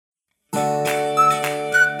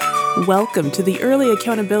Welcome to the Early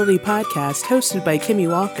Accountability Podcast hosted by Kimmy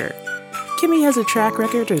Walker. Kimmy has a track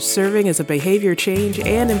record of serving as a behavior change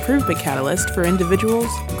and improvement catalyst for individuals,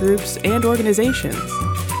 groups, and organizations.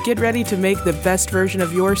 Get ready to make the best version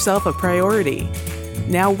of yourself a priority.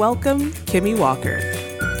 Now welcome, Kimmy Walker.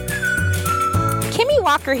 Kimmy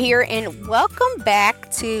Walker here, and welcome back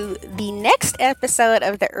to the next episode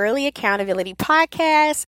of the Early Accountability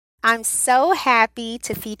Podcast. I'm so happy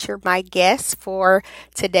to feature my guest for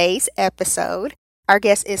today's episode. Our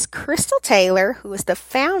guest is Crystal Taylor, who is the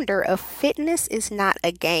founder of Fitness is Not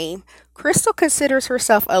a Game. Crystal considers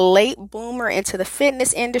herself a late bloomer into the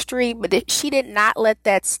fitness industry, but she did not let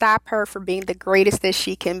that stop her from being the greatest that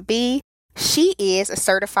she can be. She is a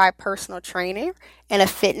certified personal trainer and a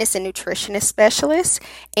fitness and nutritionist specialist,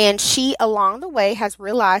 and she, along the way, has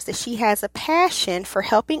realized that she has a passion for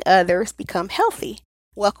helping others become healthy.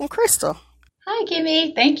 Welcome, Crystal. Hi,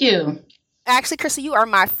 Kimmy. Thank you. Actually, Crystal, you are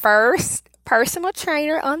my first personal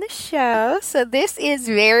trainer on the show, so this is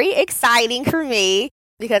very exciting for me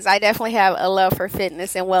because I definitely have a love for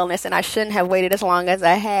fitness and wellness, and I shouldn't have waited as long as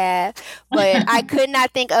I have, but I could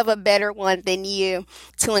not think of a better one than you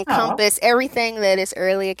to encompass everything that is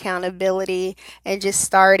early accountability and just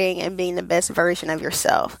starting and being the best version of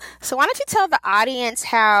yourself. So why don't you tell the audience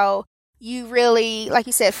how you really, like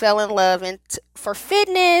you said, fell in love for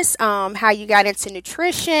fitness, how you got into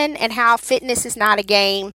nutrition, and how Fitness is Not a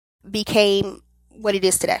Game became what it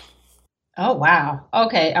is today. Oh, wow.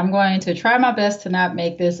 Okay, I'm going to try my best to not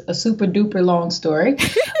make this a super duper long story,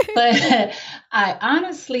 but I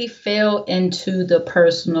honestly fell into the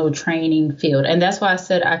personal training field. And that's why I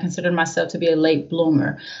said I considered myself to be a late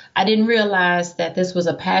bloomer. I didn't realize that this was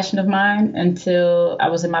a passion of mine until I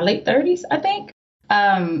was in my late 30s, I think.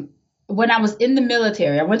 When I was in the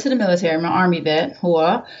military, I went to the military, I'm an Army vet,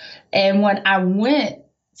 and when I went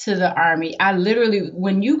to the Army, I literally,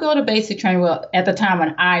 when you go to basic training, well, at the time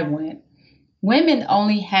when I went, women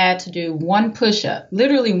only had to do one push-up,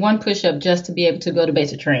 literally one push-up just to be able to go to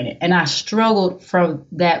basic training. And I struggled from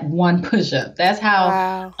that one push-up. That's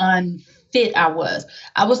how unfit I was.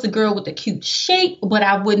 I was the girl with the cute shape, but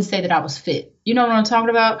I wouldn't say that I was fit. You know what I'm talking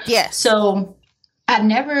about? Yes. So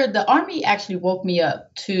the Army actually woke me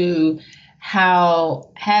up to how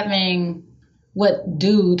having what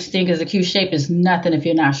dudes think is a cute shape is nothing if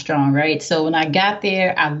you're not strong, right? So when I got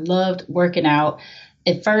there, I loved working out.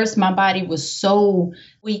 At first, my body was so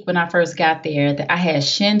weak when I first got there that I had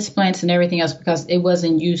shin splints and everything else because it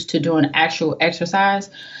wasn't used to doing actual exercise.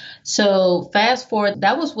 So fast forward,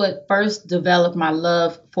 that was what first developed my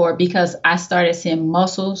love for it because I started seeing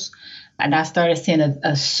muscles. And I started seeing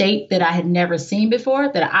a shape that I had never seen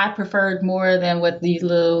before that I preferred more than what these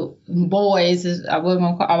little boys, I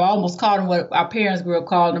almost called them what our parents grew up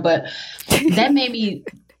calling them, but that made me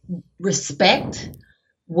respect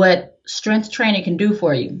what strength training can do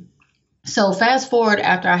for you. So fast forward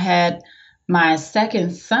after I had my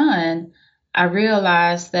second son, I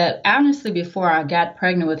realized that honestly, before I got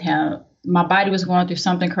pregnant with him, my body was going through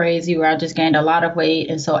something crazy where I just gained a lot of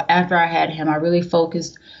weight. And so after I had him, I really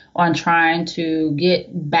focused on trying to get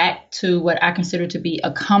back to what I consider to be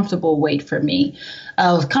a comfortable weight for me,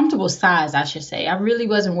 a comfortable size, I should say. I really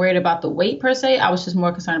wasn't worried about the weight per se. I was just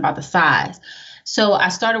more concerned about the size. So I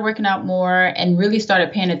started working out more and really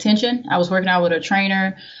started paying attention. I was working out with a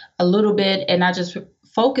trainer a little bit, and I just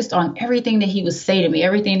focused on everything that he would say to me,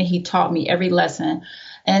 everything that he taught me, every lesson.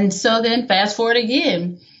 And so then fast forward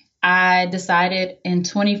again, I decided in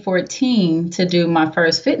 2014 to do my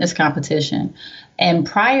first fitness competition. And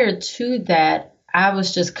prior to that, I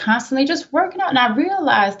was just constantly just working out. And I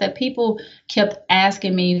realized that people kept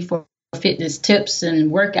asking me for fitness tips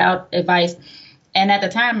and workout advice. And at the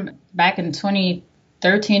time, back in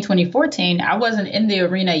 2013, 2014, I wasn't in the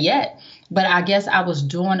arena yet. But I guess I was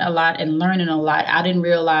doing a lot and learning a lot. I didn't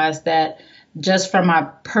realize that just from my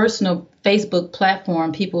personal Facebook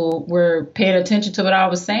platform, people were paying attention to what I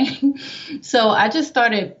was saying. So I just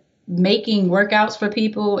started making workouts for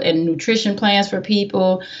people and nutrition plans for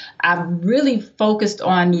people. I really focused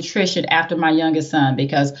on nutrition after my youngest son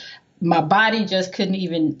because my body just couldn't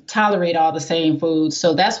even tolerate all the same foods.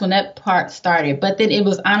 So that's when that part started. But then it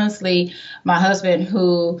was honestly my husband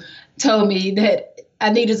who told me that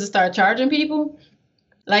I needed to start charging people.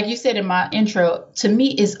 like you said in my intro, to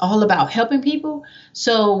me, it's all about helping people.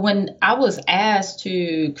 So when I was asked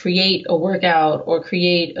to create a workout or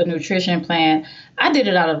create a nutrition plan, I did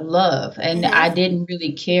it out of love, and I didn't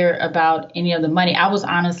really care about any of the money. I was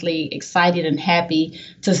honestly excited and happy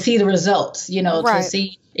to see the results, to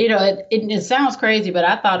see, it sounds crazy, but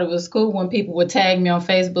I thought it was cool when people would tag me on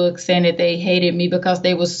Facebook saying that they hated me because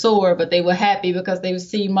they were sore, but they were happy because they would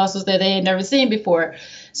see muscles that they had never seen before.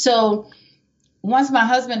 So once my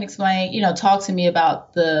husband explained, talked to me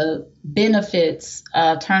about the benefits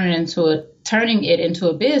of turning it into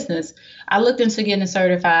a business, I looked into getting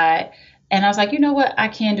certified, and I was like, you know what, I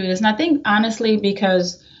can do this. And I think honestly,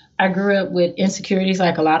 because I grew up with insecurities,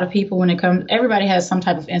 like a lot of people, everybody has some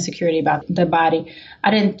type of insecurity about their body. I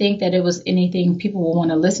didn't think that it was anything people would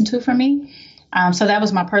want to listen to from me. So that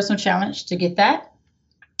was my personal challenge, to get that.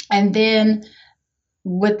 And then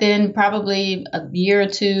within probably a year or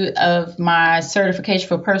two of my certification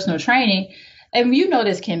for personal training, and you know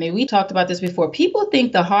this, Kimmy, we talked about this before. People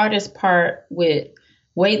think the hardest part with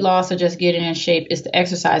weight loss or just getting in shape is the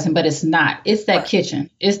exercising, but it's not. It's that kitchen.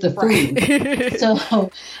 It's the food.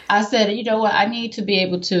 So I said, you know what? I need to be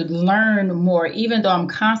able to learn more, even though I'm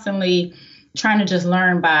constantly trying to just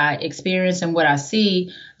learn by experience and what I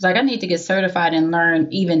see. It's like, I need to get certified and learn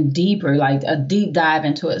even deeper, like a deep dive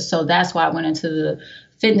into it. So that's why I went into the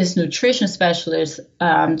fitness nutrition specialist,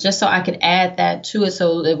 just so I could add that to it,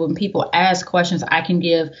 so that when people ask questions, I can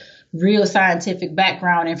give real scientific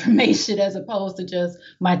background information as opposed to just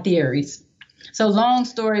my theories. So long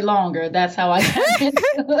story longer, that's how I got into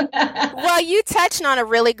it. Well, you touched on a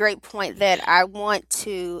really great point that I want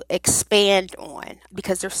to expand on,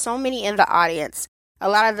 because there's so many in the audience. A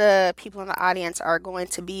lot of the people in the audience are going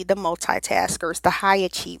to be the multitaskers, the high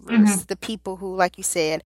achievers, the people who, like you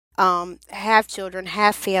said, have children,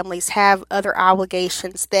 have families, have other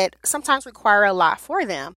obligations that sometimes require a lot for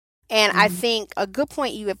them. And I think a good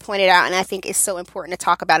point you had pointed out, and I think it's so important to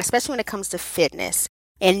talk about, especially when it comes to fitness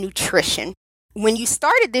and nutrition. When you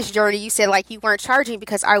started this journey, you said like you weren't charging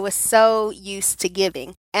because I was so used to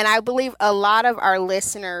giving. And I believe a lot of our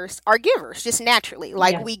listeners are givers just naturally.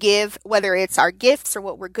 Like we give, whether it's our gifts or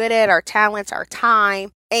what we're good at, our talents, our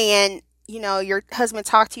time. And, your husband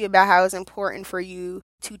talked to you about how it's important for you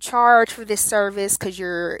to charge for this service because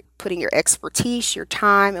you're putting your expertise, your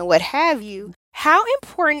time, and what have you. How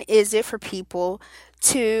important is it for people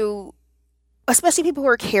to, especially people who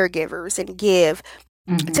are caregivers and give,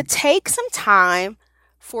 to take some time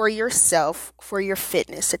for yourself, for your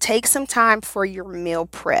fitness, to take some time for your meal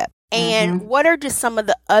prep? And what are just some of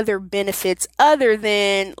the other benefits other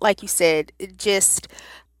than, like you said, just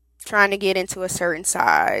trying to get into a certain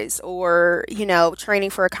size or, training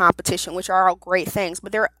for a competition, which are all great things.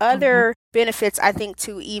 But there are other benefits, I think,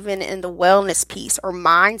 too, even in the wellness piece or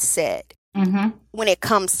mindset when it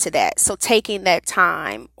comes to that. So taking that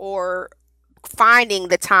time or finding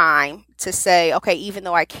the time to say, okay, even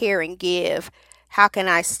though I care and give, how can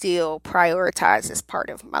I still prioritize this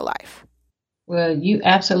part of my life? Well, you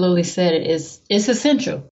absolutely said it. It's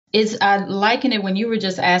essential. I liken it, when you were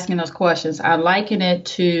just asking those questions, I liken it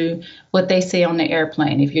to what they say on the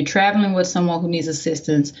airplane. If you're traveling with someone who needs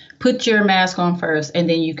assistance, put your mask on first, and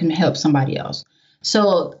then you can help somebody else.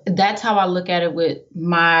 So that's how I look at it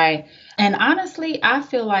and honestly, I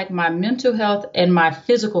feel like my mental health and my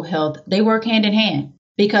physical health, they work hand in hand.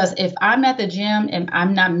 Because if I'm at the gym and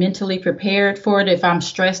I'm not mentally prepared for it, if I'm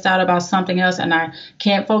stressed out about something else and I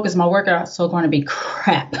can't focus, my workout's so going to be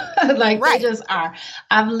crap. They just are.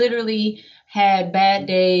 I've literally had bad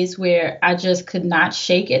days where I just could not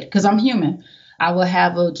shake it because I'm human. I will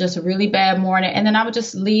have just a really bad morning, and then I would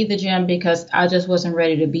just leave the gym because I just wasn't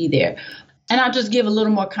ready to be there. And I'll just give a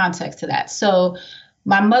little more context to that. So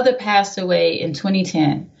my mother passed away in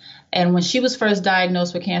 2010. And when she was first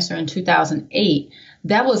diagnosed with cancer in 2008,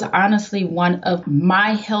 that was honestly one of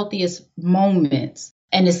my healthiest moments.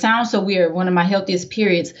 And it sounds so weird, one of my healthiest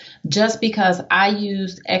periods, just because I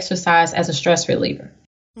used exercise as a stress reliever.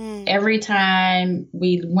 Every time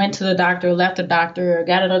we went to the doctor, left the doctor, or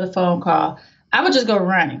got another phone call, I would just go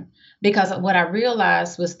running. Because what I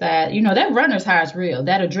realized was that, that runner's high is real.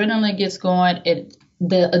 That adrenaline gets going.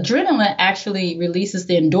 The adrenaline actually releases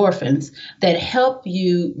the endorphins that help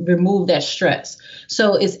you remove that stress.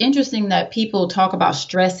 So it's interesting that people talk about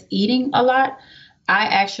stress eating a lot. I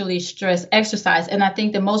actually stress exercise. And I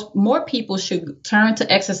think that more people should turn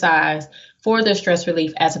to exercise for their stress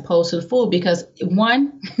relief as opposed to the food, because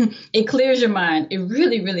one, it clears your mind. It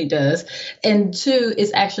really, really does. And two,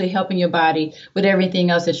 it's actually helping your body with everything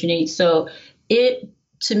else that you need. So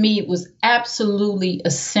to me, it was absolutely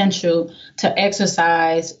essential to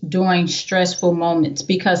exercise during stressful moments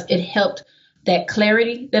because it helped that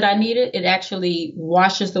clarity that I needed. It actually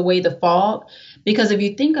washes away the fog. Because if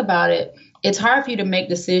you think about it, it's hard for you to make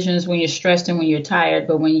decisions when you're stressed and when you're tired.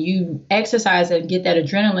 But when you exercise and get that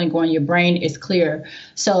adrenaline going, your brain is clear.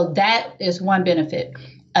 So that is one benefit.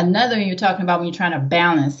 Another, you're talking about when you're trying to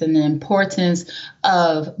balance and the importance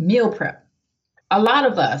of meal prep. A lot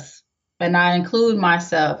of us, and I include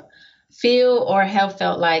myself, feel or have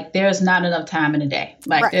felt like there's not enough time in the day.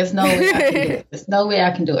 Like there's no way I can do it. There's no way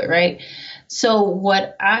I can do it, right? So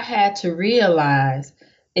what I had to realize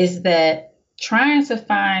is that trying to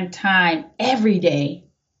find time every day,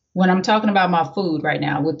 when I'm talking about my food right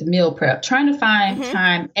now with the meal prep, trying to find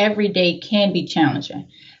time every day can be challenging.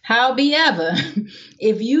 However,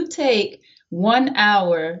 if you take 1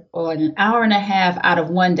 hour or an hour and a half out of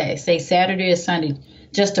one day, say Saturday or Sunday,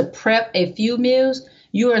 just to prep a few meals,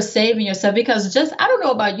 you are saving yourself. Because just, I don't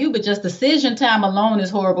know about you, but just decision time alone is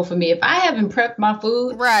horrible for me. If I haven't prepped my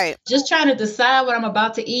food, just trying to decide what I'm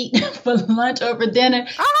about to eat for lunch or for dinner,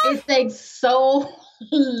 it takes so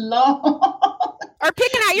long. Or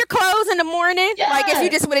picking out your clothes in the morning. Yes. Like if you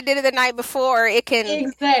just would have did it the night before, it can.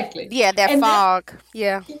 Exactly. Yeah, that fog.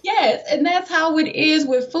 Yeah. Yes. And that's how it is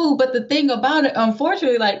with food. But the thing about it,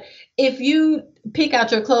 unfortunately, like if you pick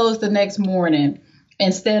out your clothes the next morning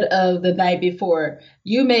instead of the night before,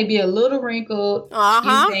 you may be a little wrinkled.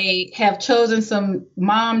 You may have chosen some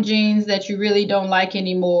mom jeans that you really don't like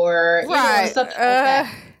anymore. Right. Something like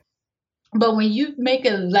that. But when you make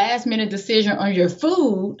a last minute decision on your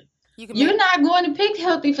food, you're not going to pick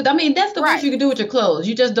healthy food. I mean, that's the worst you can do with your clothes.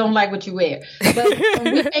 You just don't like what you wear. But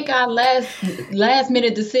when we make our last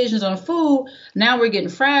minute decisions on food, now we're getting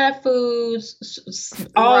fried foods,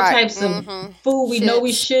 all types of food we know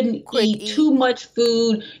we shouldn't eat, too much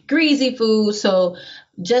food, greasy food. So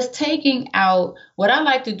just taking out what I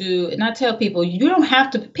like to do, and I tell people, you don't have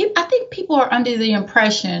to. I think people are under the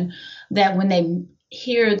impression that when they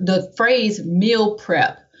hear the phrase meal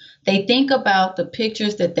prep, they think about the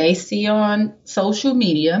pictures that they see on social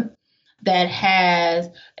media that has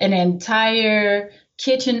an entire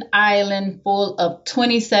kitchen island full of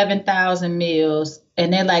 27,000 meals.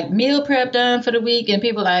 And they're like, meal prep done for the week. And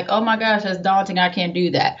people are like, oh my gosh, that's daunting. I can't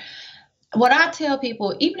do that. What I tell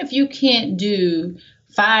people, even if you can't do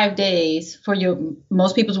 5 days for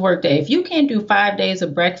most people's work day, if you can't do 5 days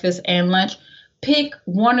of breakfast and lunch, pick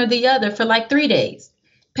one or the other for like 3 days.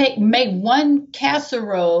 Make one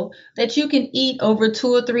casserole that you can eat over 2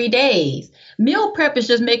 or 3 days. Meal prep is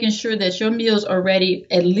just making sure that your meals are ready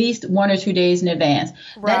at least 1 or 2 days in advance.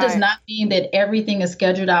 That does not mean that everything is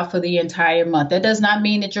scheduled out for the entire month. That does not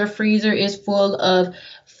mean that your freezer is full of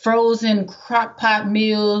frozen crock pot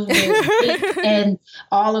meals with and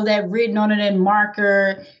all of that written on it in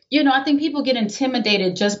marker. You know, I think people get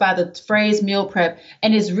intimidated just by the phrase meal prep,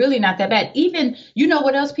 and it's really not that bad. Even, you know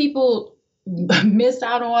what else people miss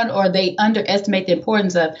out on, or they underestimate the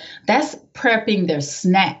importance of? That's prepping their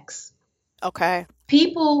snacks. Okay.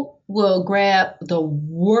 People will grab the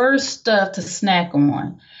worst stuff to snack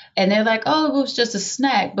on, and they're like, oh, it was just a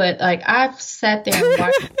snack. But like, I've sat there and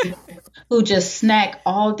watched people who just snack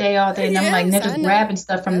all day, and I'm like, they're just grabbing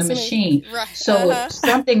stuff from the machine. Right. So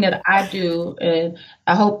something that I do, and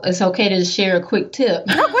I hope it's okay to share a quick tip.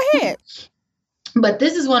 No, go ahead. But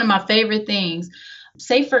this is one of my favorite things.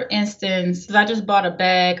 Say, for instance, I just bought a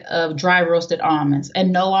bag of dry roasted almonds.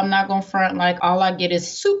 And no, I'm not going to front like all I get is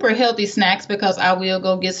super healthy snacks, because I will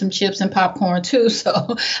go get some chips and popcorn too.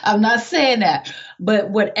 So I'm not saying that. But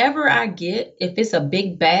whatever I get, if it's a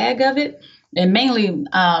big bag of it, and mainly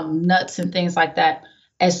nuts and things like that,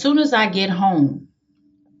 as soon as I get home,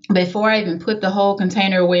 before I even put the whole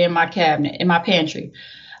container away in my cabinet, in my pantry,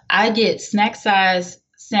 I get snack size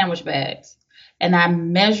sandwich bags and I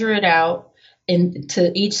measure it out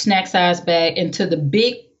into each snack size bag until the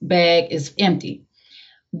big bag is empty.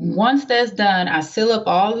 Once that's done, I seal up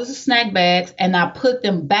all of the snack bags and I put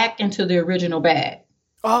them back into the original bag.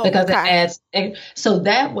 Oh, because it adds. So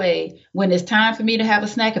that way, when it's time for me to have a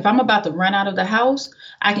snack, if I'm about to run out of the house,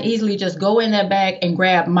 I can easily just go in that bag and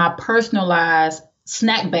grab my personalized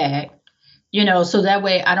snack bag. You know, so that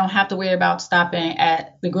way I don't have to worry about stopping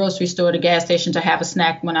at the grocery store, the gas station to have a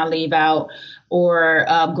snack when I leave out, or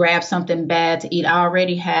grab something bad to eat. I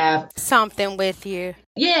already have something with you.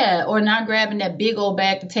 Yeah, or not grabbing that big old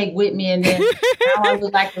bag to take with me, and then now I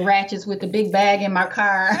look like the Ratchets with the big bag in my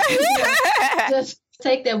car. Just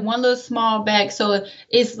take that one little small bag. So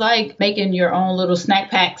it's like making your own little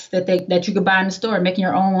snack packs that you could buy in the store, making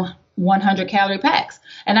your own 100 calorie packs.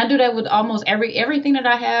 And I do that with almost everything that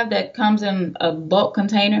I have that comes in a bulk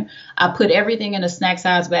container. I put everything in a snack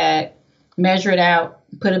size bag, measure it out,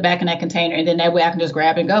 put it back in that container, and then that way I can just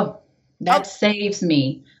grab and go. That saves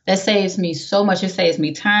me. That saves me so much. It saves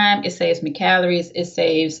me time. It saves me calories. It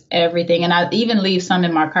saves everything. And I even leave some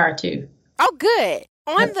in my car too. Oh, good.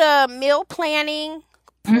 On the meal planning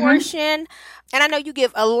portion, and I know you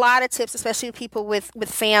give a lot of tips, especially to people with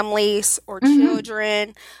families or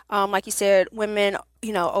children. Like you said, women,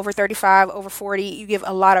 over 35, over 40, you give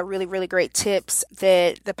a lot of really, really great tips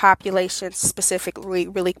that the population specifically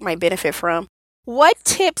really might benefit from. What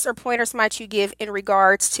tips or pointers might you give in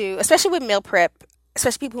regards to, especially with meal prep,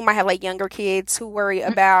 especially people who might have like younger kids who worry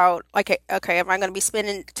about, like, okay, am I going to be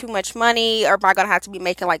spending too much money, or am I going to have to be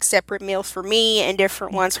making like separate meals for me and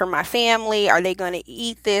different ones for my family? Are they going to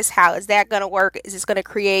eat this? How is that going to work? Is this going to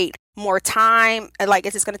create more time? Like,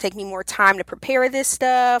 is this going to take me more time to prepare this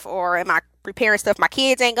stuff, or am I preparing stuff my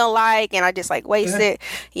kids ain't going to like and I just like waste it,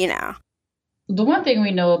 The one thing we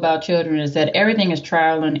know about children is that everything is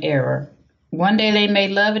trial and error. One day they may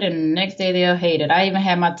love it and the next day they'll hate it. I even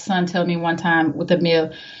had my son tell me one time with a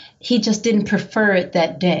meal, he just didn't prefer it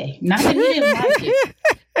that day. Not that he didn't like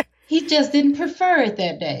it. He just didn't prefer it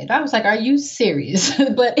that day. And I was like, are you serious?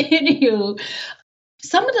 But anywho,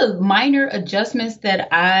 some of the minor adjustments that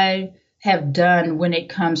I have done when it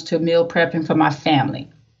comes to meal prepping for my family,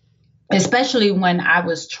 especially when I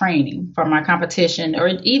was training for my competition, or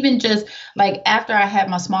even just like after I had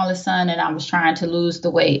my smallest son and I was trying to lose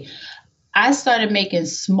the weight, I started making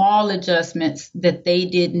small adjustments that they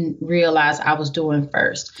didn't realize I was doing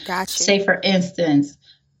first. Gotcha. Say, for instance,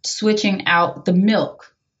 switching out the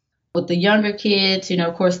milk. With the younger kids,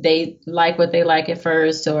 of course, they like what they like at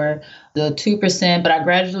first, or the 2%, but I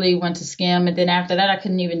gradually went to skim. And then after that, I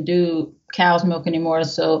couldn't even do cow's milk anymore.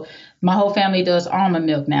 So my whole family does almond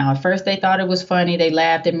milk now. At first, they thought it was funny. They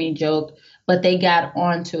laughed at me, joked, but they got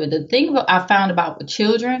onto it. The thing I found about with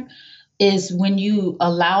children is when you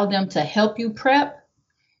allow them to help you prep,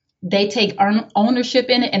 they take ownership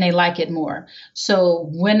in it and they like it more. So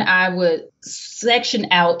when I would section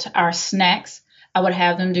out our snacks, I would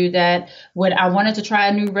have them do that. When I wanted to try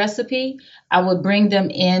a new recipe, I would bring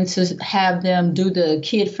them in to have them do the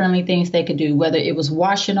kid-friendly things they could do, whether it was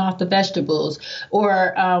washing off the vegetables,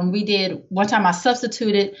 or we did one time I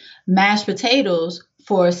substituted mashed potatoes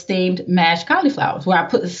for steamed mashed cauliflowers, where I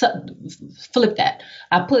flip that.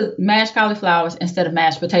 I put mashed cauliflowers instead of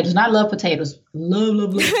mashed potatoes. And I love potatoes.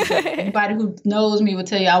 Love potatoes. Anybody who knows me will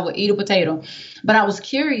tell you I will eat a potato. But I was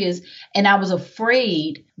curious, and I was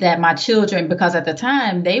afraid that my children, because at the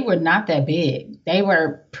time they were not that big. They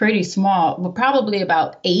were pretty small, but probably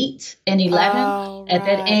about 8 and 11 at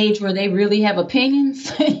that age where they really have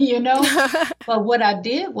opinions, But what I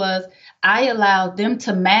did was I allowed them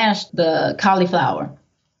to mash the cauliflower.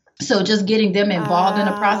 So just getting them involved in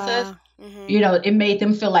the process, it made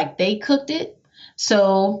them feel like they cooked it.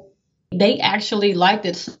 So they actually liked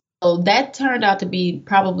it. So that turned out to be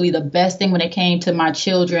probably the best thing when it came to my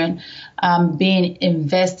children being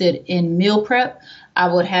invested in meal prep. I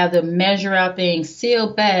would have them measure out things,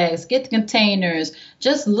 seal bags, get the containers,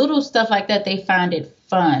 just little stuff like that. They find it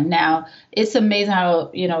fun. Now, it's amazing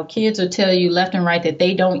how, kids will tell you left and right that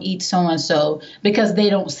they don't eat so-and-so because they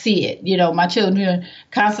don't see it. My children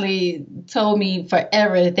constantly told me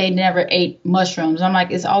forever that they never ate mushrooms. I'm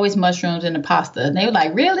like, it's always mushrooms in the pasta. And they were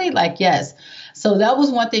like, really? Like, yes. So that was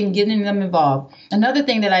one thing, getting them involved. Another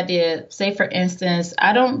thing that I did, say, for instance,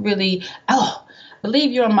 I don't really,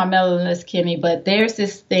 believe you're on my mailing list, Kimmy, but there's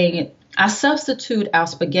this thing. I substitute our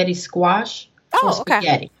spaghetti squash for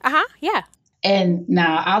spaghetti. Okay. Yeah. And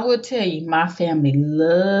now I will tell you, my family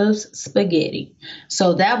loves spaghetti.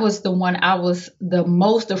 So that was the one I was the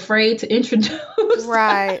most afraid to introduce.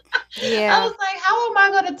 Right. Yeah. I was like, how am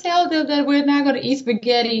I going to tell them that we're not going to eat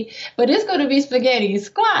spaghetti, but it's going to be spaghetti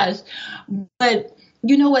squash? But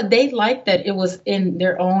you know what? They liked that it was in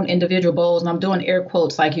their own individual bowls. And I'm doing air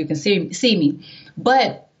quotes like you can see me.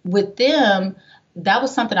 But with them, that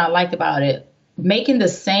was something I liked about it. Making the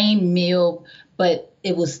same meal, but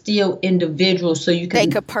it was still individual, so you could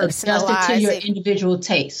adjust it to your individual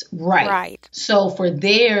taste. Right. So for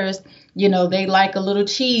theirs, they like a little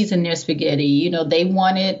cheese in their spaghetti. They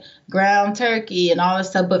wanted ground turkey and all that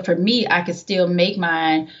stuff. But for me, I could still make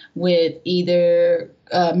mine with either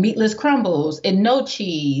meatless crumbles and no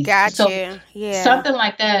cheese. Gotcha. So something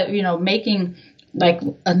like that, making like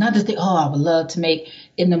another thing. Oh, I would love to make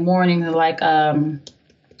in the morning, like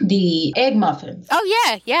the egg muffins.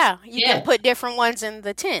 Oh, yeah. You can put different ones in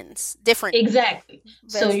the tins. Different. Exactly.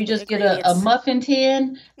 So you just get a muffin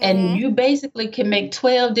tin, and you basically can make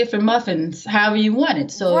 12 different muffins however you want it.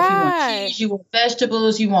 So if you want cheese, you want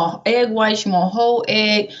vegetables, you want egg whites, you want whole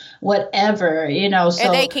egg, whatever, So,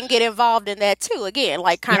 and they can get involved in that too. Again,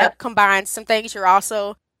 like kind of combine some things. You're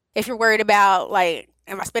also, if you're worried about like,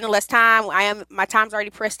 am I spending less time? My time's already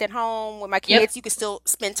pressed at home with my kids. Yep. You can still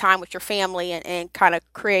spend time with your family and kind of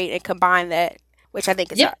create and combine that, which I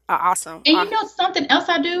think is Yep. awesome. And you know something else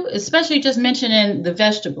I do, especially just mentioning the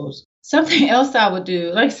vegetables. Something else I would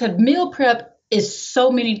do, like I said, meal prep is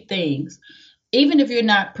so many things. Even if you're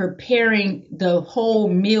not preparing the whole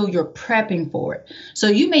meal, you're prepping for it. So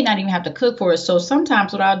you may not even have to cook for it. So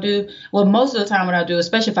sometimes what I'll do, well, most of the time what I'll do,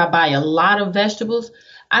 especially if I buy a lot of vegetables,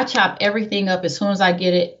 I chop everything up as soon as I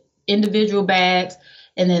get it, individual bags,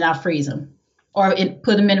 and then I freeze them or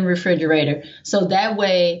put them in the refrigerator. So that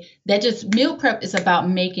way, meal prep is about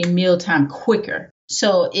making mealtime quicker.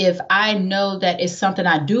 So if I know that it's something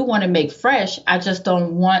I do want to make fresh, I just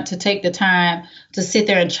don't want to take the time to sit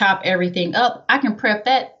there and chop everything up. I can prep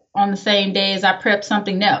that on the same day as I prep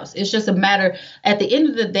something else. It's just a matter, at the end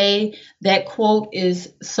of the day, that quote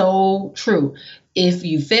is so true. If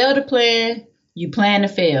you fail to plan, you plan to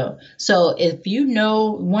fail. So if you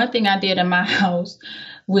know, one thing I did in my house,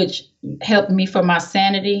 which helped me for my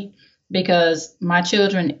sanity, because my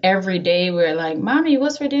children every day were like, Mommy,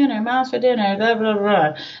 what's for dinner? Mom's for dinner, blah, blah,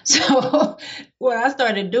 blah. So what I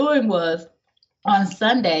started doing was on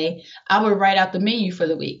Sunday, I would write out the menu for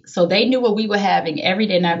the week. So they knew what we were having every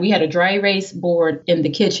day. Now we had a dry erase board in the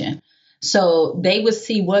kitchen. So they would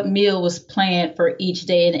see what meal was planned for each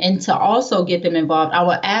day. And to also get them involved, I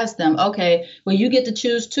would ask them, okay, well, you get to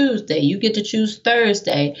choose Tuesday, you get to choose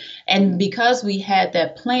Thursday. And because we had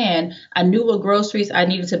that plan, I knew what groceries I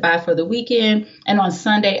needed to buy for the weekend. And on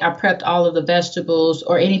Sunday, I prepped all of the vegetables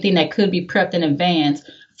or anything that could be prepped in advance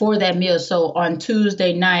for that meal. So on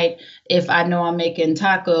Tuesday night, if I know I'm making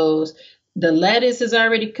tacos, the lettuce is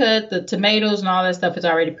already cut, the tomatoes and all that stuff is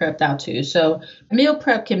already prepped out too. So meal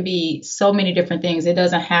prep can be so many different things. It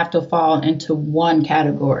doesn't have to fall into one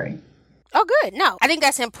category. Oh, good. No, I think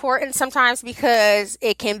that's important sometimes because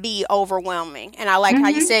it can be overwhelming. And I like how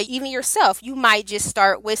you said, even yourself, you might just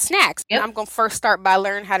start with snacks. Yep. I'm going to first start by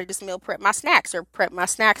learning how to just meal prep my snacks or prep my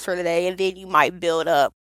snacks for the day. And then you might build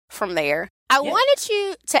up from there. I wanted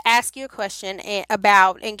you to ask you a question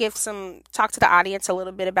about and talk to the audience a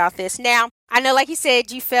little bit about this. Now, I know, like you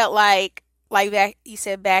said, you felt like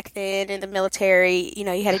back then in the military, you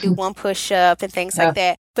had to do one push-up and things like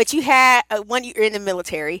that. But you had you're in the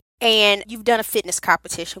military and you've done a fitness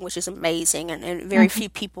competition, which is amazing. And very few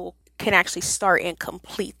people can actually start and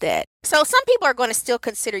complete that. So some people are going to still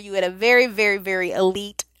consider you at a very, very, very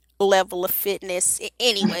elite level of fitness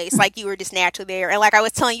anyways, like you were just naturally there. And like I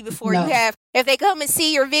was telling you before, if they come and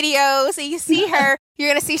see your videos and you see her, you're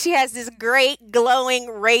going to see she has this great glowing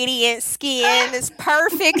radiant skin, this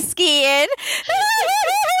perfect skin. So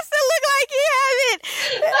look like you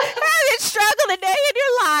haven't struggled a day in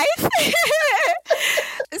your life.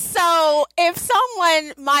 So if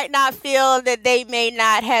someone might not feel that they may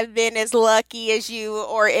not have been as lucky as you,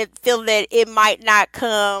 or feel that it might not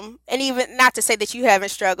come, and even not to say that you haven't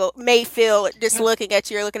struggled, may feel just looking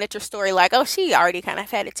at you or looking at your story like, oh, she already kind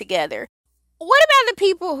of had it together. What about the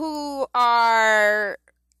people who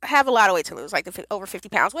have a lot of weight to lose, like over 50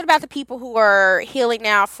 pounds? What about the people who are healing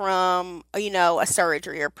now from, a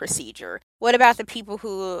surgery or procedure? What about the people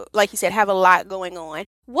who, like you said, have a lot going on?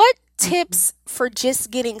 What tips for just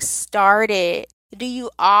getting started do you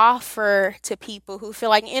offer to people who feel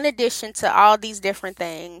like, in addition to all these different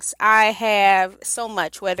things, I have so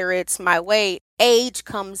much, whether it's my weight, age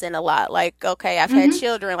comes in a lot. Like, okay, I've had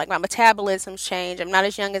children, like my metabolism's changed. I'm not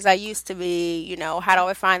as young as I used to be. How do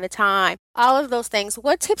I find the time? All of those things.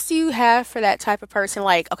 What tips do you have for that type of person?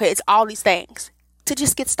 Like, okay, it's all these things to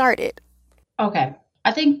just get started. Okay.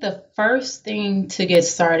 I think the first thing to get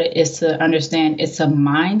started is to understand it's a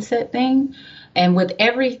mindset thing. And with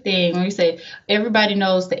everything, when we say everybody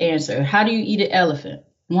knows the answer, how do you eat an elephant?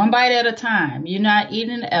 One bite at a time. You're not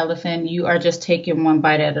eating an elephant. You are just taking one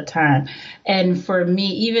bite at a time. And for me,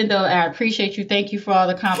 even though I appreciate you, thank you for all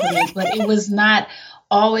the compliments, but it was not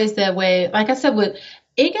always that way. Like I said,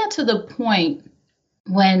 it got to the point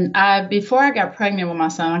when before I got pregnant with my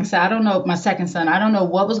son, like I said, I don't know, my second son, I don't know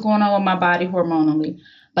what was going on with my body hormonally,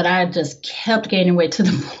 but I just kept gaining weight to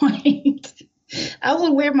the point I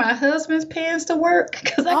would wear my husband's pants to work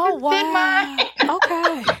because I couldn't fit mine.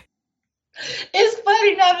 Okay. It's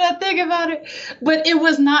funny now that I think about it, but it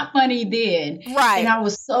was not funny then. Right. And I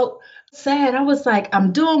was so sad. I was like,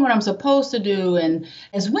 I'm doing what I'm supposed to do. And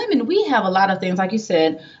as women, we have a lot of things, like you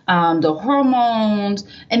said, the hormones,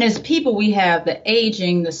 and as people, we have the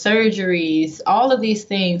aging, the surgeries, all of these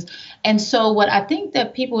things. And so what I think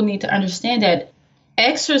that people need to understand that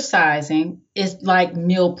exercising is like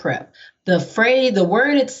meal prep. The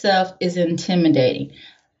word itself is intimidating.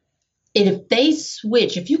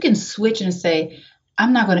 If you can switch and say,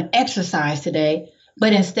 I'm not going to exercise today,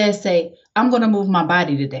 but instead say, I'm going to move my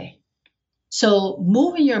body today. So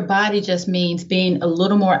moving your body just means being a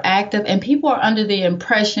little more active. And people are under the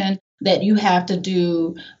impression that you have to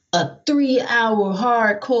do a 3-hour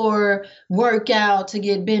hardcore workout to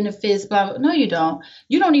get benefits. Blah, blah. No, you don't.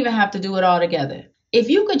 You don't even have to do it all together. If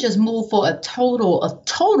you could just move for a total,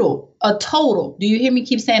 do you hear me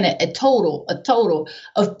keep saying it? A total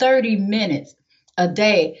of 30 minutes a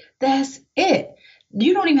day. That's it.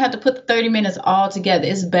 You don't even have to put the 30 minutes all together.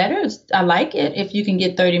 It's better. I like it if you can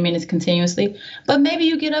get 30 minutes continuously. But maybe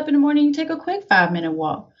you get up in the morning, you take a quick 5-minute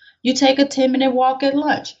walk. You take a 10-minute walk at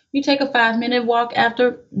lunch. You take a 5-minute walk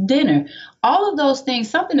after dinner. All of those things,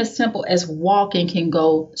 something as simple as walking can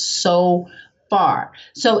go so far.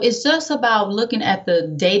 So it's just about looking at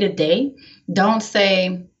the day-to-day. Don't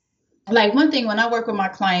say, like one thing when I work with my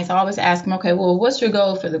clients, I always ask them, okay, well, what's your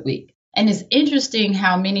goal for the week? And it's interesting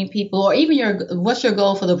how many people, or even what's your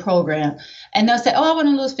goal for the program? And they'll say, oh, I want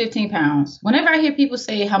to lose 15 pounds. Whenever I hear people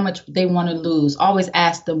say how much they want to lose, I always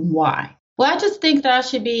ask them why. Well, I just think that I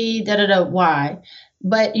should be why.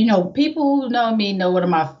 But, people who know me know one of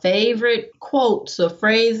my favorite quotes or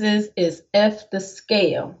phrases is F the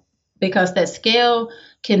scale, because that scale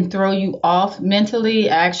can throw you off mentally.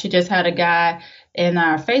 I actually just had a guy in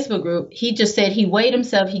our Facebook group. He just said he weighed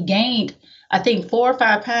himself. He gained, I think, 4 or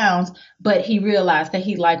 5 pounds, but he realized that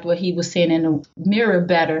he liked what he was seeing in the mirror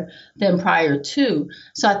better than prior to.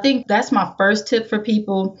 So I think that's my first tip for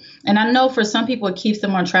people. And I know for some people, it keeps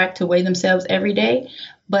them on track to weigh themselves every day.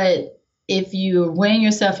 But if you're weighing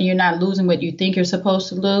yourself and you're not losing what you think you're supposed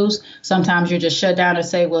to lose, sometimes you're just shut down and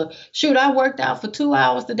say, well, shoot, I worked out for 2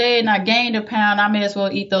 hours today and I gained a pound. I may as well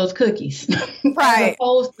eat those cookies. Right. As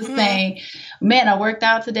opposed to saying, man, I worked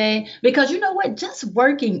out today. Because you know what? Just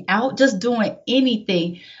working out, just doing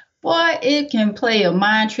anything, boy, it can play a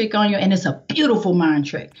mind trick on you. And it's a beautiful mind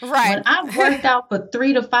trick. Right. When I worked out for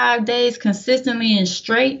 3 to 5 days consistently and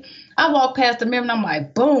straight, I walk past the mirror and I'm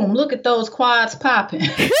like, boom, look at those quads popping.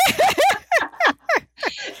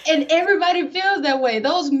 And everybody feels that way.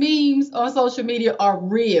 Those memes on social media are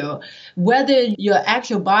real. Whether your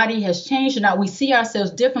actual body has changed or not, we see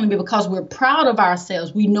ourselves differently because we're proud of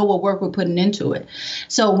ourselves. We know what work we're putting into it.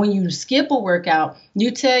 So when you skip a workout,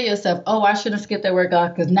 you tell yourself, oh, I shouldn't skip that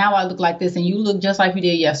workout because now I look like this, and you look just like you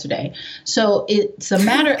did yesterday. So it's a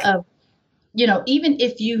matter of, even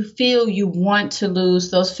if you feel you want to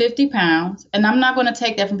lose those 50 pounds, and I'm not going to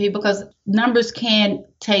take that from people because numbers can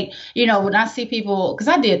take, when I see people, because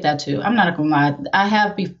I did that too. I'm not going to lie. I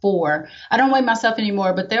have before. I don't weigh myself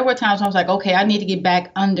anymore, but there were times when I was like, okay, I need to get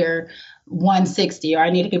back under 160 or I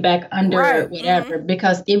need to get back under whatever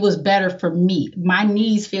because it was better for me. My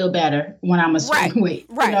knees feel better when I'm a certain weight.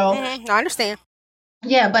 Right. I understand.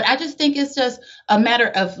 Yeah, but I just think it's just a matter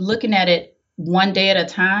of looking at it one day at a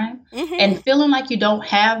time and feeling like you don't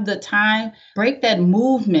have the time. Break that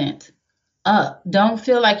movement up. Don't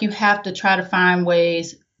feel like you have to try to find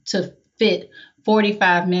ways to fit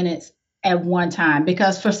 45 minutes at one time,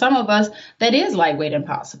 because for some of us that is lightweight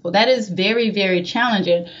impossible. That is very, very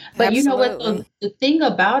challenging. But You know what? The thing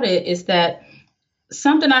about it is that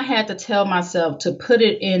something I had to tell myself to put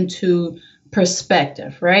it into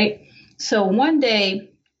perspective, right? So one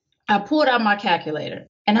day I pulled out my calculator.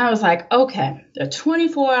 And I was like, okay, there are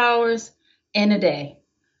 24 hours in a day.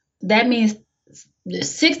 That means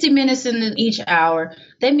 60 minutes in each hour.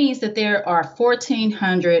 That means that there are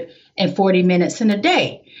 1,440 minutes in a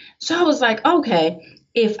day. So I was like, okay,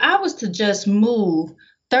 if I was to just move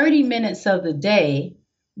 30 minutes of the day,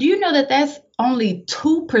 do you know that that's only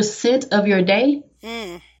 2% of your day?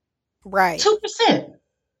 Right. 2%.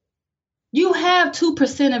 You have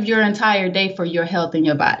 2% of your entire day for your health and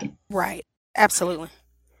your body. Right. Absolutely.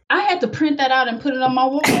 I had to print that out and put it on my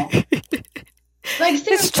wall. Like,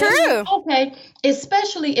 seriously. It's true. Okay.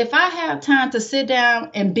 Especially if I have time to sit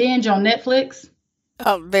down and binge on Netflix.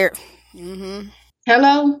 Oh, there.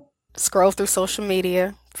 Hello? Scroll through social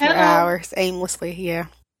media for hours aimlessly. Yeah.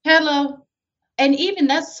 Hello? And even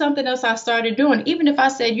that's something else I started doing. Even if I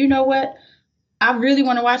said, you know what? I really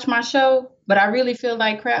want to watch my show, but I really feel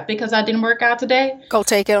like crap because I didn't work out today. Go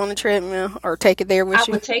take it on the treadmill or take it there with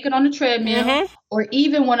you. I would take it on the treadmill. Or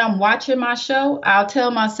even when I'm watching my show, I'll tell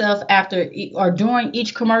myself after or during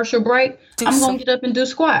each commercial break, I'm going to get up and do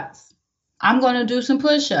squats. I'm going to do some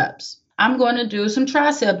push-ups. I'm going to do some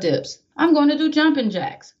tricep dips. I'm going to do jumping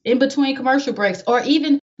jacks in between commercial breaks. Or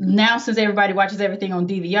even now, since everybody watches everything on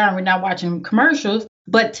DVR and we're not watching commercials,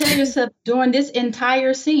 but tell yourself during this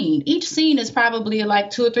entire scene, each scene is probably like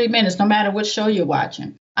 2 or 3 minutes, no matter which show you're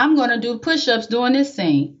watching. I'm going to do push-ups during this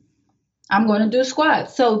scene. I'm going to do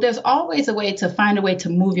squats. So there's always a way to find a way to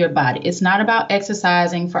move your body. It's not about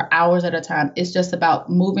exercising for hours at a time. It's just about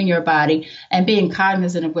moving your body and being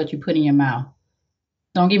cognizant of what you put in your mouth.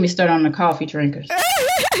 Don't get me started on the coffee drinkers.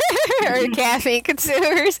 Or caffeine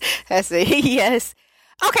consumers. That's it. Yes.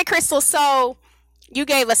 Okay, Crystal. So you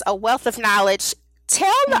gave us a wealth of knowledge.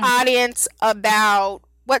 Tell the audience about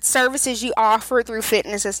what services you offer through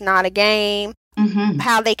Fitness is Not a Game.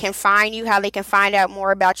 How they can find you, how they can find out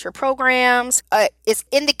more about your programs. It's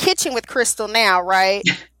In the Kitchen with Crystal now, right?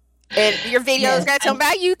 And your videos got to tell them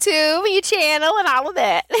about YouTube and your channel and all of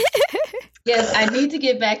that. Yes, I need to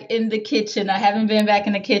get back in the kitchen. I haven't been back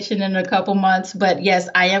in the kitchen in a couple months, but yes,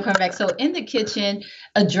 I am coming back. So In the Kitchen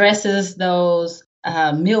addresses those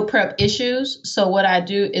meal prep issues. So what I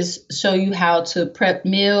do is show you how to prep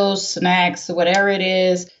meals, snacks, whatever it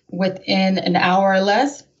is, within an hour or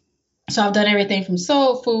less. So I've done everything from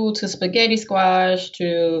soul food to spaghetti squash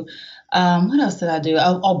to what else did I do?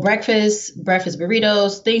 Breakfast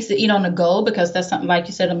burritos, things to eat on the go, because that's something, like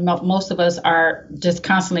you said, most of us are just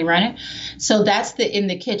constantly running. So that's the In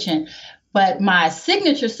the Kitchen. But my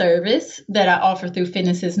signature service that I offer through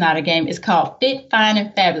Fitness is Not a Game is called Fit, Fine,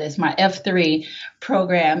 and Fabulous, my F3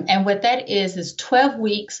 program. And what that is 12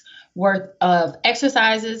 weeks worth of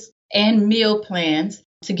exercises and meal plans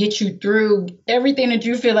to get you through everything that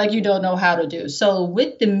you feel like you don't know how to do. So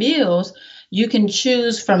with the meals, you can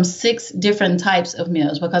choose from 6 different types of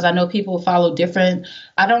meals, because I know people follow different.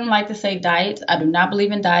 I don't like to say diets. I do not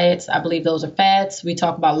believe in diets. I believe those are fads. We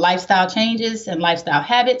talk about lifestyle changes and lifestyle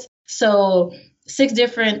habits. So 6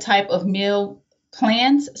 different type of meal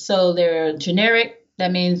plans. So they're generic.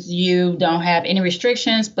 That means you don't have any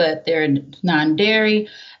restrictions, but they're non-dairy,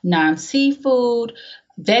 non-seafood,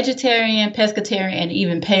 vegetarian, pescatarian, and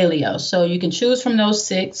even paleo. So you can choose from those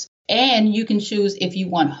 6, and you can choose if you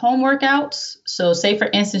want home workouts. So say, for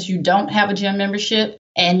instance, you don't have a gym membership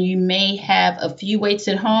and you may have a few weights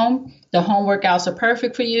at home. The home workouts are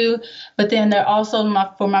perfect for you. But then they're also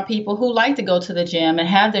for my people who like to go to the gym and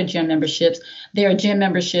have their gym memberships. There are gym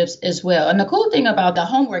memberships as well. And the cool thing about the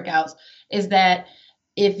home workouts is that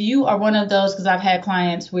if you are one of those, because I've had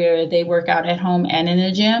clients where they work out at home and in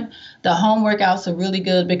the gym, the home workouts are really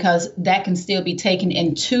good because that can still be taken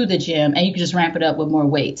into the gym and you can just ramp it up with more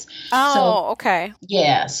weights. Okay.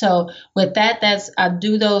 Yeah. So with that, I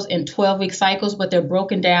do those in 12-week cycles, but they're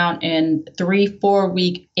broken down in 3-4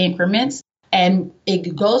 week increments, and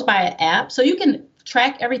it goes by an app. So you can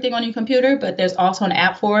track everything on your computer, but there's also an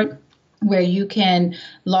app for it, where you can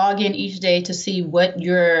log in each day to see what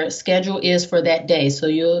your schedule is for that day. So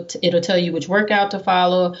it'll tell you which workout to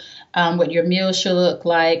follow, what your meals should look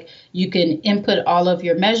like. You can input all of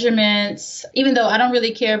your measurements, even though I don't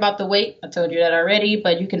really care about the weight. I told you that already,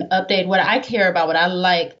 but you can update. What I care about, what I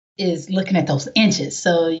like, is looking at those inches.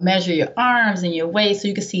 So you measure your arms and your waist so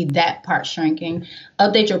you can see that part shrinking.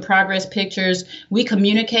 Update your progress pictures. We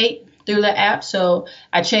communicate through the app. So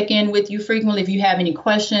I check in with you frequently. If you have any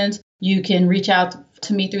questions, you can reach out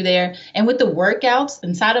to me through there. And with the workouts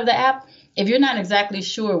inside of the app, if you're not exactly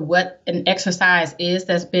sure what an exercise is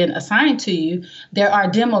that's been assigned to you, there are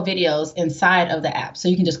demo videos inside of the app. So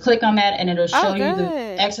you can just click on that and it'll show you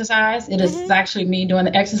the exercise. It is actually me doing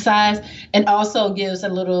the exercise, and also gives a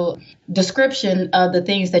little description of the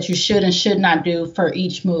things that you should and should not do for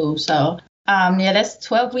each move. So that's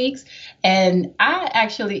 12 weeks. And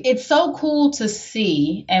it's so cool to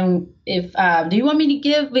see. And if, do you want me to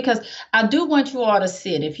give? Because I do want you all to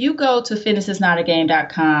see it. If you go to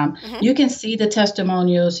fitnessisnotagame.com, you can see the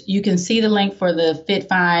testimonials. You can see the link for the Fit,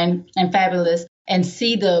 Fine, and Fabulous, and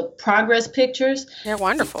see the progress pictures. They're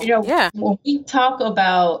wonderful. When we talk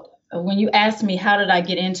about, when you asked me, how did I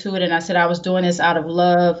get into it? And I said, I was doing this out of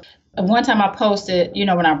love. One time I posted,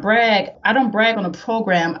 when I brag, I don't brag on a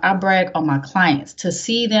program. I brag on my clients, to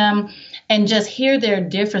see them and just hear their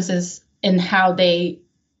differences in how they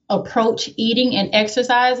approach eating and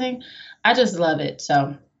exercising. I just love it.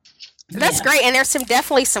 So that's great. And there's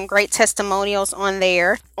definitely some great testimonials on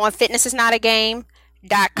there on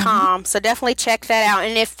fitnessisnotagame.com. So definitely check that out.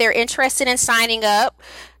 And if they're interested in signing up,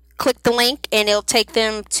 click the link and it'll take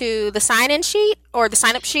them to the sign-in sheet or the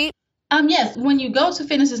sign-up sheet. Yes, when you go to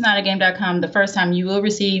fitnessisnotagame.com the first time, you will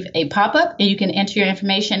receive a pop-up and you can enter your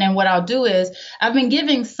information. And what I'll do is, I've been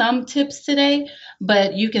giving some tips today,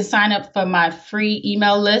 but you can sign up for my free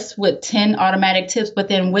email list with 10 automatic tips. But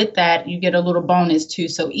then with that, you get a little bonus too.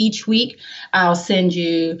 So each week I'll send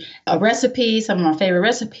you a recipe, some of my favorite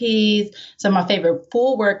recipes, some of my favorite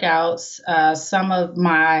full workouts, some of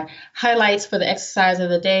my highlights for the exercise of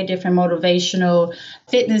the day, different motivational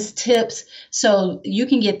fitness tips. So you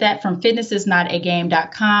can get that from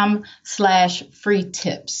fitnessisnotagame.com/free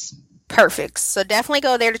tips. Perfect. So definitely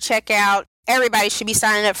go there to check out. Everybody should be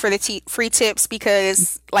signing up for the free tips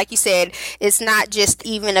because, like you said, it's not just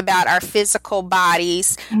even about our physical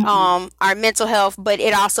bodies, our mental health, but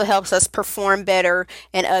it also helps us perform better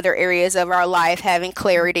in other areas of our life, having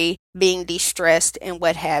clarity, being de-stressed, and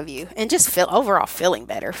what have you, and just overall feeling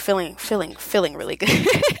better, feeling really good.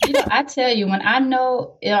 I tell you, when I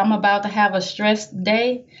know I'm about to have a stressed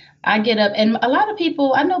day, I get up, and a lot of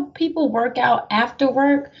people, I know people work out after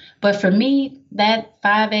work, but for me, that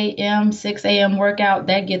 5 a.m., 6 a.m. workout,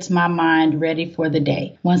 that gets my mind ready for the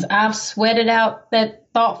day. Once I've sweated out that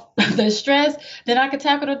thought, the stress, then I can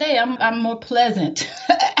tackle the day. I'm more pleasant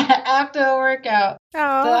after a workout.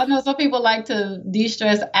 Aww. So I know some people like to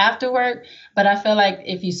de-stress after work, but I feel like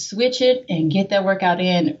if you switch it and get that workout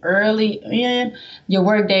in early your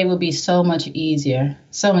work day will be so much easier.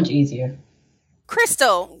 So much easier.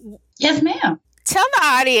 Crystal. Yes, ma'am. Tell the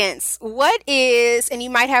audience, what is, and you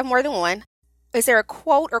might have more than one, is there a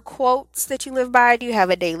quote or quotes that you live by? Do you have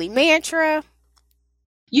a daily mantra?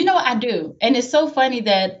 I do. And it's so funny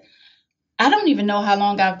that I don't even know how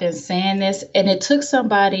long I've been saying this. And it took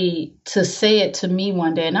somebody to say it to me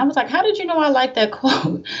one day. And I was like, how did you know I like that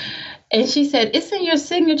quote? And she said, it's in your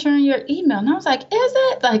signature in your email. And I was like, is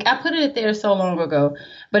it? Like, I put it there so long ago.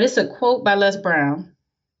 But it's a quote by Les Brown.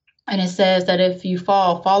 And it says that if you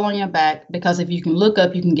fall on your back, because if you can look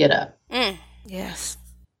up, you can get up. Yes.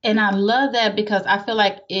 And I love that because I feel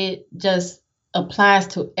like it just applies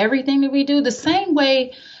to everything that we do. The same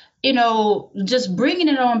way, just bringing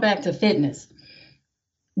it on back to fitness.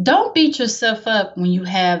 Don't beat yourself up when you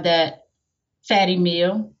have that fatty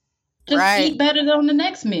meal. Just eat better on the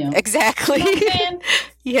next meal. Exactly. You know what I'm saying?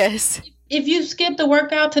 Yes. If you skipped the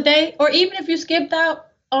workout today, or even if you skipped out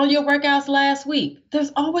on your workouts last week,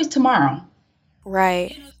 there's always tomorrow.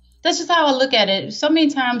 Right. That's just how I look at it. So many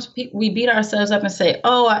times we beat ourselves up and say,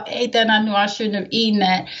 oh, I ate that and I knew I shouldn't have eaten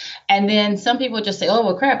that. And then some people just say, oh,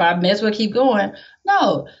 well, crap, I may as well keep going.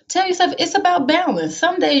 No, tell yourself it's about balance.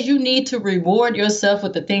 Some days you need to reward yourself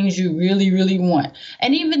with the things you really, really want.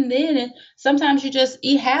 And even then, sometimes you just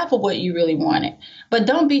eat half of what you really wanted. But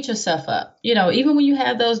don't beat yourself up. Even when you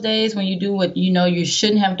have those days when you do what you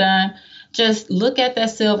shouldn't have done, just look at that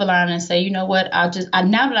silver lining and say, you know what, now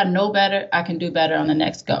that I know better, I can do better on the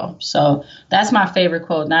next go. So that's my favorite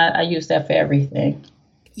quote. And I use that for everything.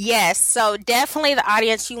 Yes. So definitely the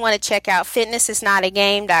audience, you want to check out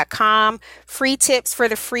fitnessisnotagame.com. Free tips for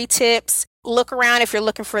the free tips. Look around. If you're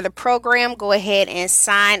looking for the program, go ahead and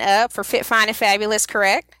sign up for Fit, Fine, and Fabulous,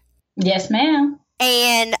 correct? Yes, ma'am.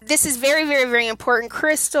 And this is very, very, very important.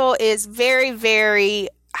 Crystal is very, very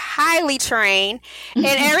highly trained in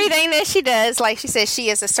everything that she does. Like she says, she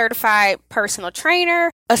is a certified personal trainer,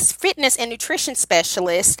 a fitness and nutrition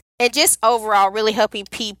specialist, and just overall really helping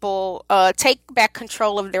people take back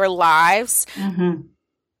control of their lives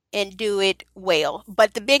and do it well.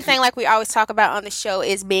 But the big thing, like we always talk about on the show,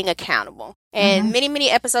 is being accountable. And many, many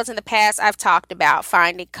episodes in the past, I've talked about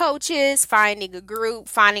finding coaches, finding a group,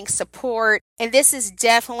 finding support. And this is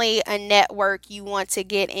definitely a network you want to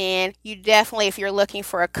get in. You definitely, if you're looking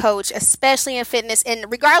for a coach, especially in fitness,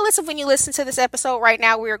 and regardless of when you listen to this episode, right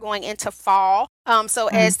now we are going into fall. So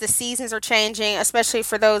as the seasons are changing, especially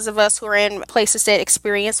for those of us who are in places that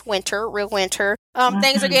experience winter, real winter,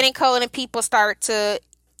 things are getting cold and people start to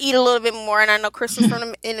eat a little bit more. And I know Crystal's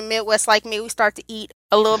in the Midwest like me, we start to eat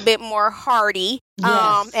a little bit more hearty.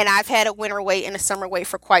 Yes. And I've had a winter weight and a summer weight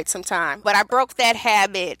for quite some time. But I broke that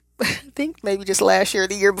habit, I think maybe just last year or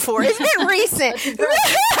the year before. It's been recent.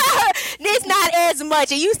 It's not as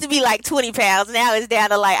much. It used to be like 20 pounds. Now it's down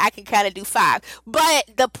to I can kind of do 5.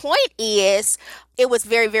 But the point is, it was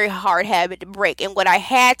very, very hard habit to break. And what I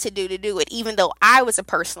had to do it, even though I was a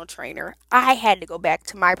personal trainer, I had to go back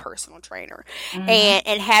to my personal trainer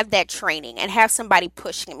and have that training and have somebody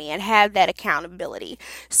pushing me and have that accountability.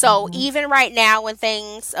 So even right now when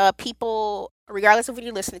things, people, regardless of when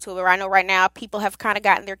you're listening to it, I know right now people have kind of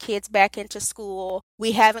gotten their kids back into school.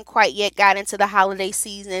 We haven't quite yet got into the holiday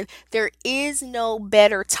season. There is no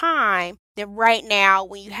better time than right now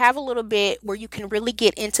when you have a little bit where you can really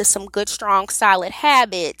get into some good, strong, solid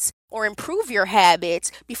habits or improve your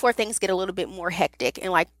habits before things get a little bit more hectic.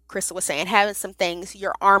 And like Crystal was saying, having some things,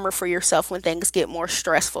 your armor for yourself when things get more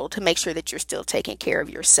stressful to make sure that you're still taking care of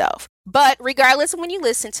yourself. But regardless of when you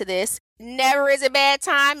listen to this, never is a bad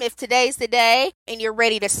time if today's the day and you're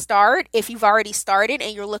ready to start. If you've already started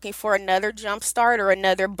and you're looking for another jump start or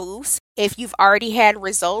another boost, if you've already had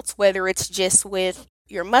results, whether it's just with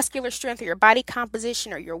your muscular strength or your body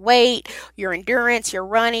composition or your weight, your endurance, your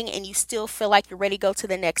running, and you still feel like you're ready to go to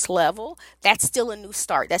the next level, that's still a new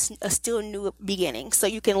start. That's still a new beginning. So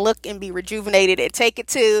you can look and be rejuvenated and take it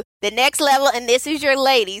to the next level. And this is your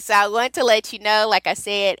lady. So I want to let you know, like I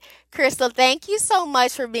said, Crystal, thank you so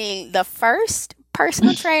much for being the first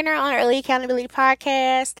personal trainer on Early Accountability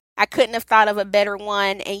Podcast. I couldn't have thought of a better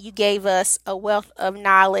one, and you gave us a wealth of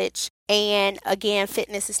knowledge. And again,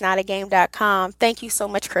 fitnessisnotagame.com. Thank you so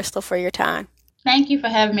much, Crystal, for your time. Thank you for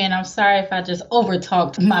having me, and I'm sorry if I just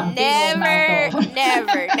overtalked my big old mouth off.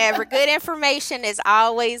 Never. Good information is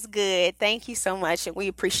always good. Thank you so much, and we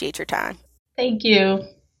appreciate your time. Thank you.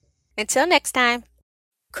 Until next time.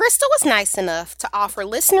 Crystal was nice enough to offer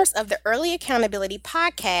listeners of the Early Accountability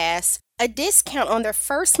Podcast a discount on their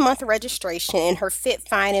first month registration in her Fit,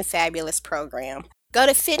 Fine, and Fabulous program. Go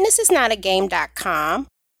to fitnessisnotagame.com,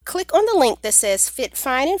 click on the link that says Fit,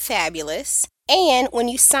 Fine, and Fabulous, and when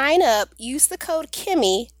you sign up, use the code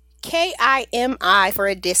KIMI, K-I-M-I, for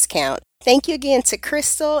a discount. Thank you again to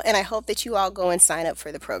Crystal, and I hope that you all go and sign up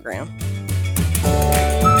for the program.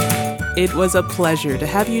 It was a pleasure to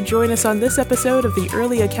have you join us on this episode of the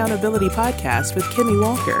Early Accountability Podcast with Kimmy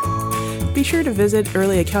Walker. Be sure to visit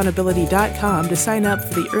earlyaccountability.com to sign up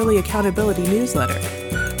for the Early Accountability newsletter.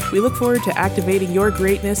 We look forward to activating your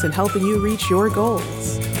greatness and helping you reach your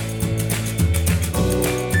goals.